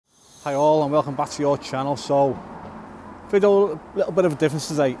Hi all and welcome back to your channel. So, video, a little bit of a difference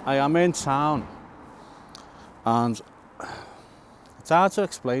today. I am in town and it's hard to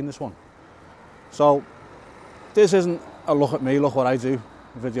explain this one. So, this isn't a look at me, look what I do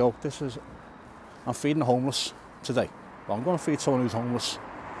video. This is, I'm feeding the homeless today. Well, I'm going to feed someone who's homeless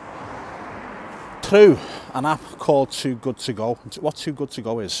through an app called Too Good To Go. What Too Good To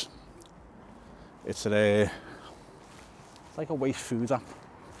Go is, it's like a waste food app.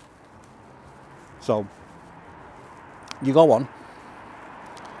 So you go on,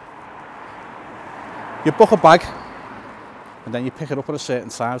 you book a bag, and then you pick it up at a certain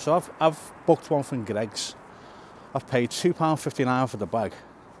time. So I've booked one from Greg's. I've paid £2.59 for the bag,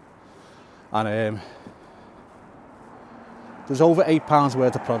 and there's over £8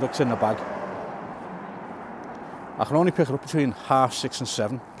 worth of products in the bag. I can only pick it up between 6:30 and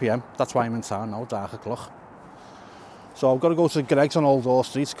 7 PM. That's why I'm in town now, dark o'clock. So I've got to go to Greg's on Old Door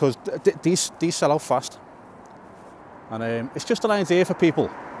Street because these sell out fast. And it's just an idea for people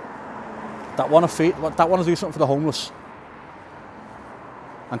that want to do something for the homeless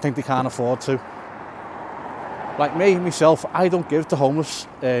and think they can't afford to. Like myself, I don't give the homeless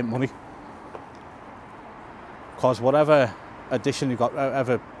money, because whatever addiction you've got,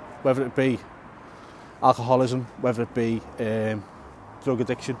 whether it be alcoholism, whether it be drug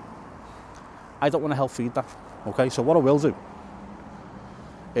addiction, I don't want to help feed that. Okay, so what I will do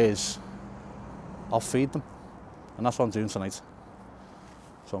is I'll feed them, and that's what I'm doing tonight.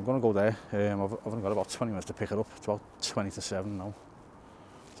 So I'm going to go there. I've only got about 20 minutes to pick it up. It's about 20 to 7 now.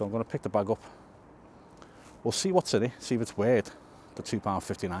 So I'm going to pick the bag up. We'll see what's in it, see if it's worth the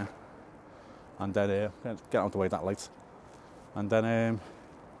 £2.59, and then get out of the way that light, and then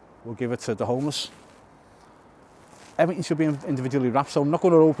we'll give it to the homeless. Everything should be individually wrapped, so I'm not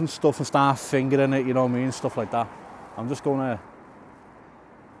going to open stuff and start fingering it, you know what I mean, stuff like that. I'm just going to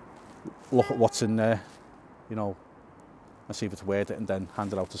look at what's in there, you know, and see if it's worth it, and then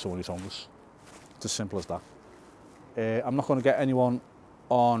hand it out to someone who's homeless. It's as simple as that. I'm not going to get anyone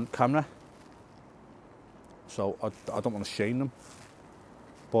on camera, so I don't want to shame them,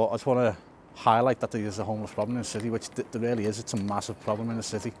 but I just want to highlight that there is a homeless problem in the city, which there really is. It's a massive problem in the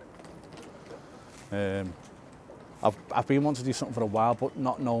city. I've been wanting to do something for a while, but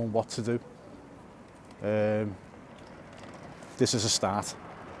not knowing what to do. This is a start,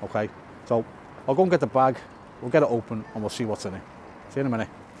 okay? So I'll go and get the bag, we'll get it open, and we'll see what's in it. See you in a minute.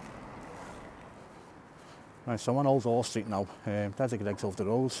 Right, so I'm on Old Door Street now. There's the Greg's over the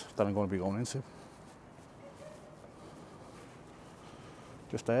road that I'm going to be going into.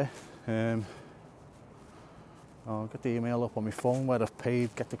 Just there. I'll get the email up on my phone where I've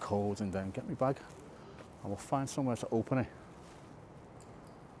paid, get the code, and then get my bag. And we'll find somewhere to open it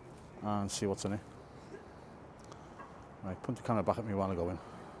and see what's in it. Right, put the camera back at me while I go in.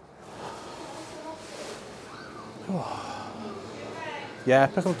 Oh. Yeah,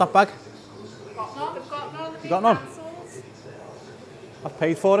 pick up that bag. Got none. I've got none. You got none? I've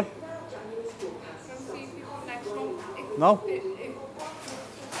paid for it. No? We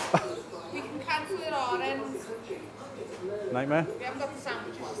can cancel it our end. Nightmare? We haven't got the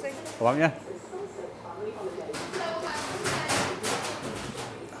sandwiches, you see. Oh, haven't you?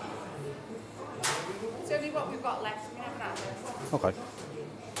 It's only what we've got left. We haven't had it. Okay.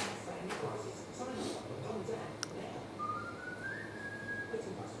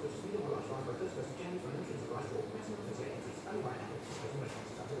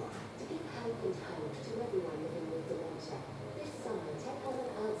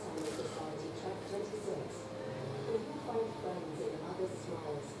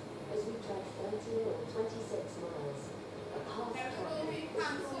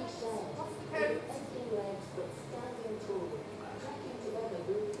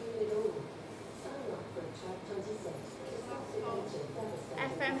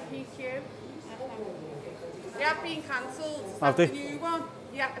 FMPQ. They have been cancelled. Have they? The new one.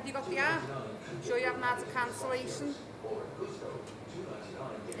 Yeah, have you got the app? Sure you haven't had a cancellation?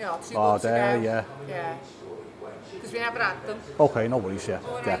 Yeah, 2 months there, ago. yeah. Yeah. Because we never had them. Okay, no worries, yeah.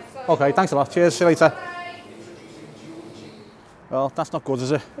 All right, Yeah. sorry. Okay, thanks a lot. Cheers, see you later. Bye. Well, that's not good,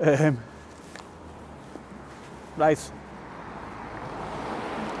 is it? Right.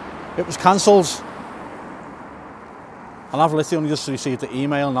 It was cancelled. And I've literally only just received the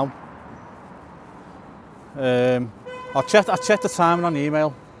email now. I checked the timing on the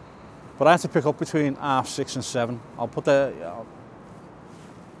email, but I had to pick up between 6:30 and 7. I'll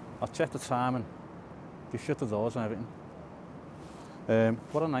check the timing. They shut the doors and everything.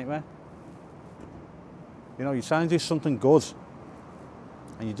 What a nightmare. You know, you're trying to do something good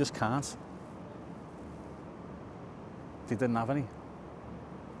and you just can't. They didn't have any.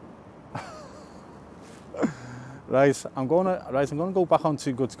 Right, I'm gonna go back on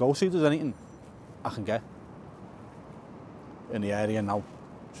Too Good To Go, see if there's anything I can get in the area now.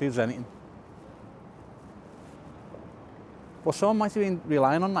 See if there's anything. But someone might have been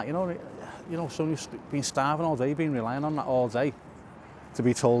relying on that, you know, someone who's been starving all day, been relying on that all day, to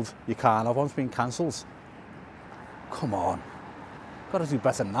be told you can't have one's been cancelled. Come on, gotta do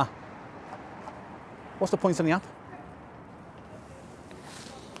better than that. What's the point in the app?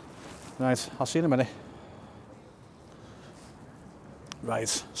 Right, I'll see you in a minute.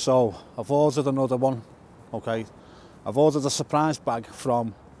 Right, so I've ordered another one, okay. I've ordered a surprise bag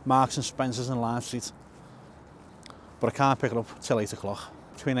from Marks and Spencer's in Lime Street, but I can't pick it up till 8 o'clock,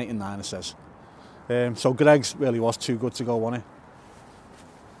 between 8 and 9 it says. So Greg's really was too good to go, wasn't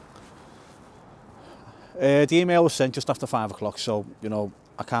it? The email was sent just after 5 o'clock, so, you know,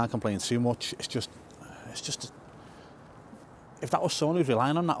 I can't complain too much. It's just, if that was someone who's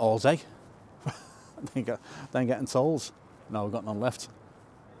relying on that all day, then getting told, no, we've got none left.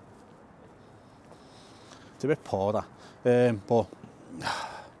 It's a bit poor, that. But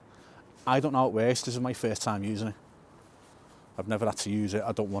I don't know how it works. This is my first time using it. I've never had to use it.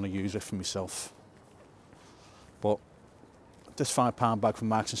 I don't want to use it for myself. But this £5 bag from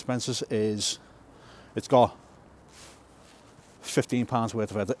Marks and Spencer's it's got £15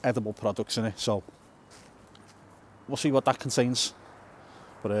 worth of edible products in it. So we'll see what that contains.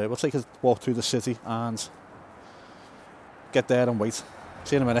 But we'll take a walk through the city and get there and wait.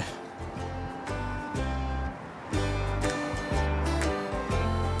 See you in a minute.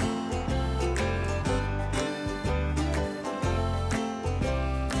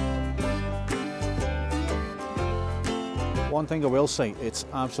 One thing I will say, it's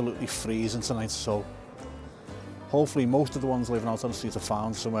absolutely freezing tonight, so hopefully most of the ones living out on the street have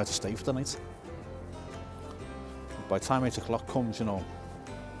found somewhere to stay for the night. By the time 8 o'clock comes, you know,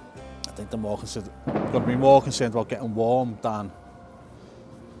 I think they're going to be more concerned about getting warm than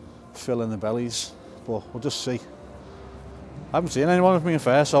filling their bellies, but we'll just see. I haven't seen anyone with me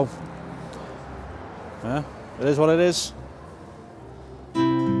fair, so yeah, it is what it is.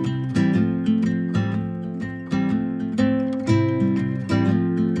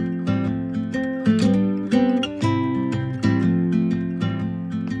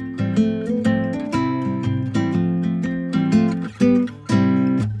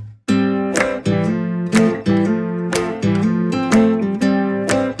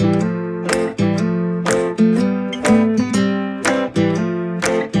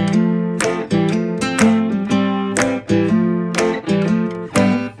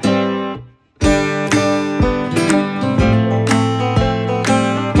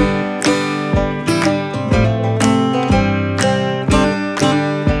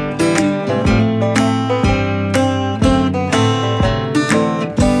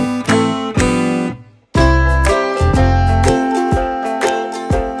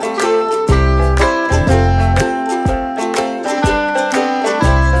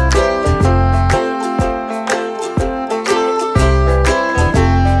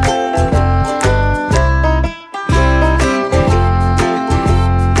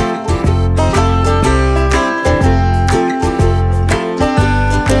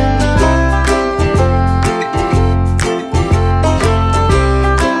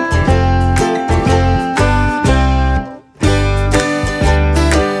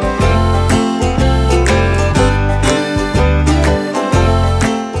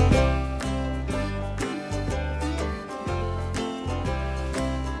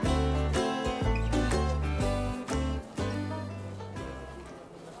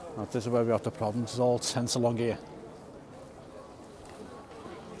 This is where we have the problems. There's all tents along here.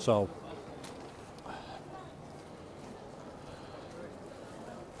 So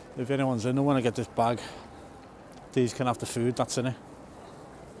if anyone's in there want to get this bag, these can have the food that's in it.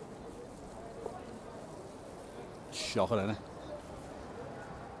 Shocker, innit?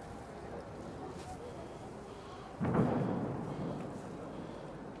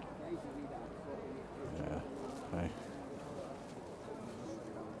 Yeah, hey.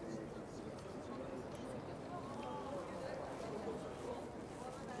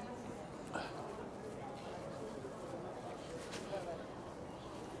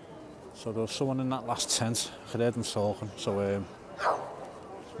 So there was someone in that last tent. I could hear them talking. So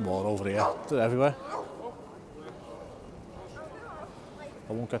more over here. They're everywhere.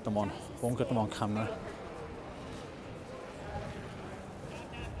 I won't get them on. Camera.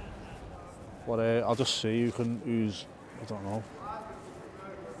 But I'll just see who's. I don't know.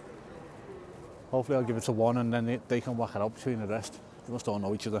 Hopefully I'll give it to one, and then they can whack it out between the rest. They must all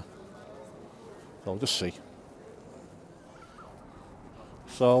know each other. So I'll just see.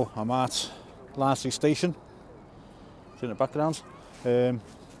 So I'm at Lansley Station. in the background. Still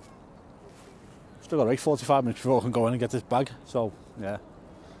got 45 minutes before I can go in and get this bag, so yeah.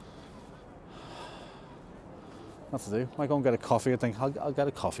 What to do? I might go and get a coffee. I think I'll get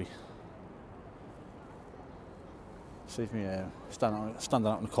a coffee. Save me standing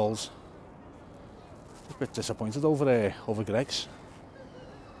out in the coals. Just a bit disappointed over Greg's.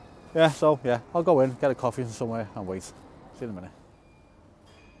 Yeah, so yeah, I'll go in, get a coffee somewhere and wait. See you in a minute.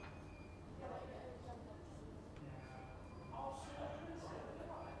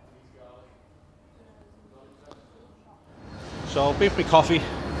 So, beef me coffee.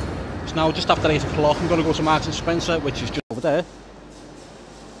 It's now just after 8 o'clock. I'm going to go to Marks and Spencer, which is just over there,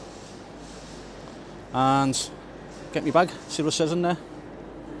 and get me bag, see what it says in there.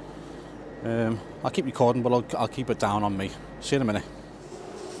 I'll keep recording, but I'll keep it down on me. See you in a minute.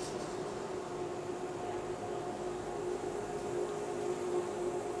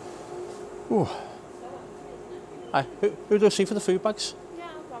 Ooh. Hi, who do I see for the food bags? Yeah,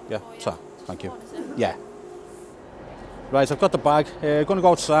 I'll grab Yeah, it for you. so, thank you. Yeah. Right, I've got the bag. Going to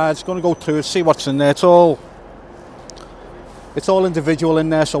go outside, going to go through it, see what's in there. It's all individual in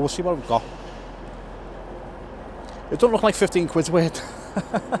there, so we'll see what we've got. It don't look like 15 quid's worth,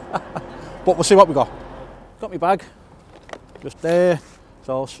 but we'll see what we got. Got my bag, just there.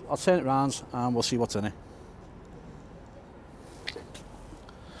 So I'll turn it around and we'll see what's in it.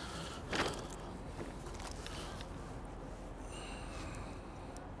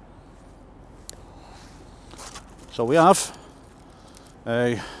 So we have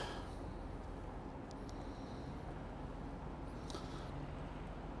a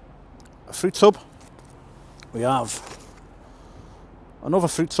fruit tub. We have another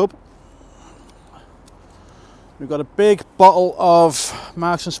fruit tub. We've got a big bottle of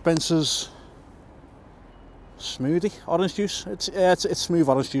Marks and Spencer's smoothie orange juice. It's smooth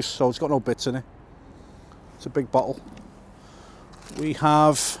orange juice, so it's got no bits in it. It's a big bottle. We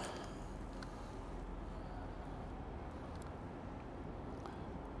have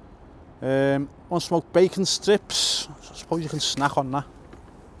one smoked bacon strips. I suppose you can snack on that.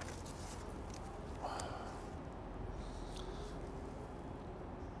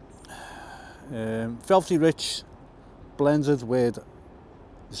 Velvety rich, blended with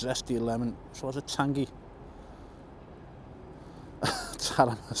zesty lemon, so it's a tangy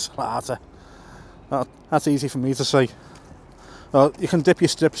salata. That's easy for me to say. Well, you can dip your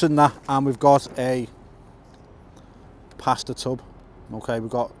strips in that, and we've got a pasta tub. Okay, we've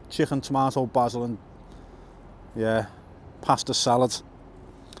got chicken, tomato, basil, and yeah, pasta salad,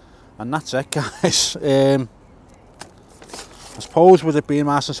 and that's it, guys. I suppose with it being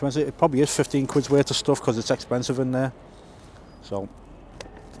Marks and Spencer, it probably is 15 quid's worth of stuff because it's expensive in there. So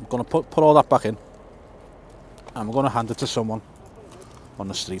I'm going to put all that back in, and we're going to hand it to someone on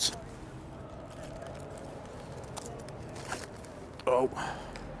the street. Oh,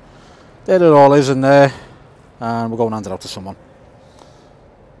 there it all is in there, and we're going to hand it out to someone.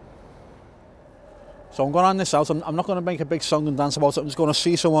 So I'm going to hand this out. I'm not going to make a big song and dance about it. I'm just going to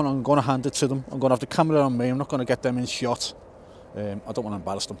see someone and I'm going to hand it to them. I'm going to have the camera on me. I'm not going to get them in shot. I don't want to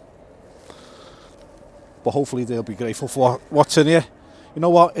embarrass them. But hopefully they'll be grateful for what's in here. You know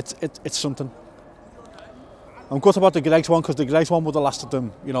what? It's something. I'm good about the Greg's one because the Greg's one would have lasted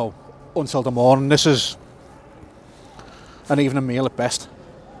them, you know, until the morning. This is an evening meal at best.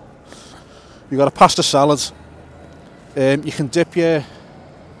 You've got a pasta salad. You can dip your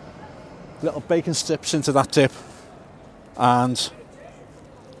little bacon strips into that dip, and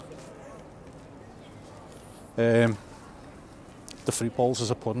the fruit bowls as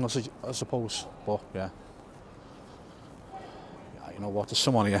a pudding, I suppose. But yeah, you know what? There's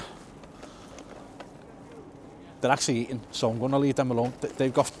someone here. They're actually eating, so I'm going to leave them alone.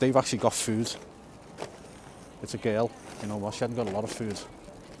 They've actually got food. It's a girl. You know what? She hasn't got a lot of food.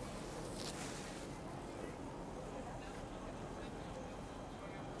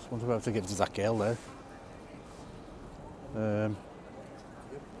 I wonder if I have to give it to that girl there.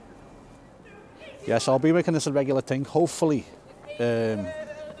 Yes, I'll be making this a regular thing. Hopefully,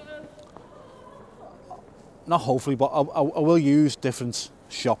 not hopefully, but I will use different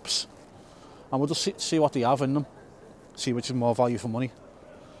shops, and we'll just see what they have in them, see which is more value for money.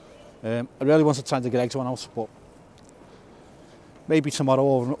 I really want to try the Greg's one out, but maybe tomorrow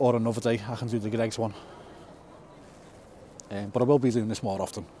or another day I can do the Greg's one. But I will be doing this more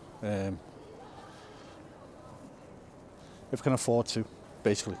often. If I can afford to,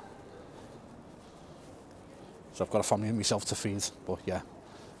 basically. So I've got a family and myself to feed, but yeah,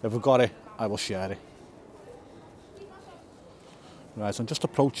 if I've got it, I will share it. Right, so I'm just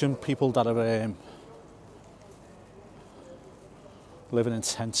approaching people that are living in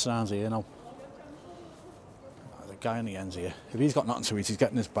tents around here now. guy on the ends here. If he's got nothing to eat, he's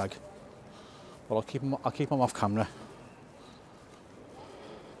getting his bag. Well, I'll keep him off camera.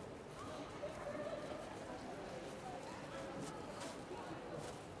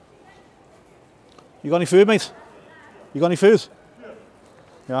 You got any food, mate? You got any food?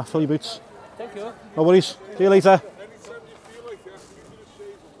 Yeah, fill your boots. Thank you. No worries. See you later.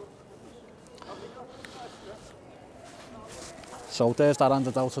 So there's that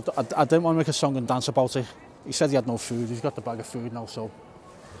handed out. I didn't want to make a song and dance about it. He said he had no food. He's got the bag of food now, so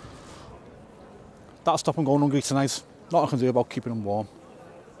that'll stop him going hungry tonight. Nothing I can do about keeping him warm.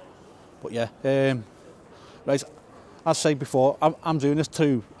 But yeah, right. As I said before, I'm doing this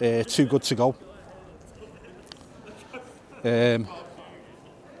through Too Good To Go,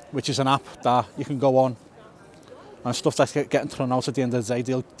 which is an app that you can go on, and stuff that's getting thrown out at the end of the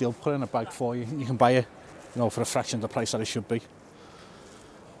day, they'll put in a bag for you. You can buy it, you know, for a fraction of the price that it should be.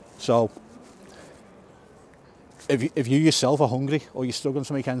 So, if you yourself are hungry or you're struggling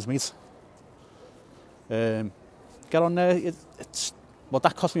to make ends meet, get on there. Well,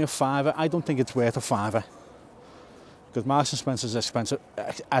 that cost me £5. I don't think it's worth £5 because Marks and Spencer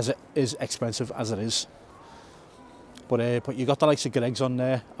is expensive as it is. But you got the likes of Greggs on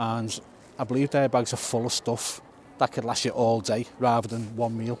there, and I believe their bags are full of stuff that could last you all day rather than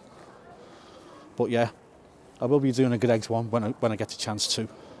one meal. But yeah, I will be doing a Greggs one when I get the chance to.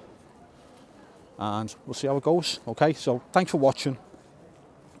 And we'll see how it goes. Okay, so thanks for watching.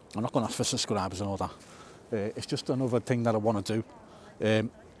 I'm not going to ask for subscribers and all that. It's just another thing that I want to do.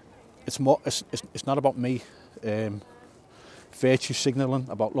 It's not about me virtue signalling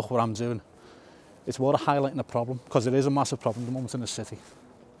about look what I'm doing. It's more highlighting the problem, because it is a massive problem at the moment in the city.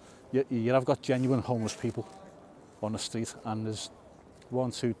 You have got genuine homeless people on the street, and there's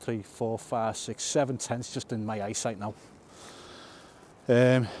 1, 2, 3, 4, 5, 6, 7 tents just in my eyesight now.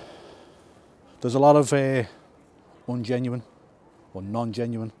 There's a lot of ungenuine or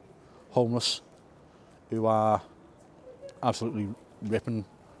non-genuine homeless who are absolutely ripping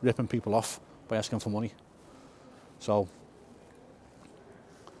people off by asking for money. So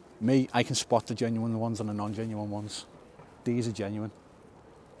I can spot the genuine ones and the non-genuine ones. These are genuine.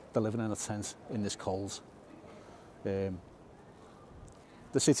 They're living in a tent in this cold. The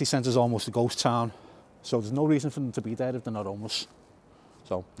city centre is almost a ghost town, so there's no reason for them to be there if they're not homeless.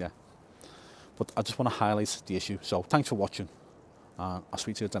 So yeah, but I just want to highlight the issue. So thanks for watching, and I'll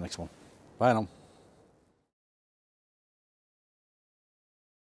speak to you at the next one. Bye now.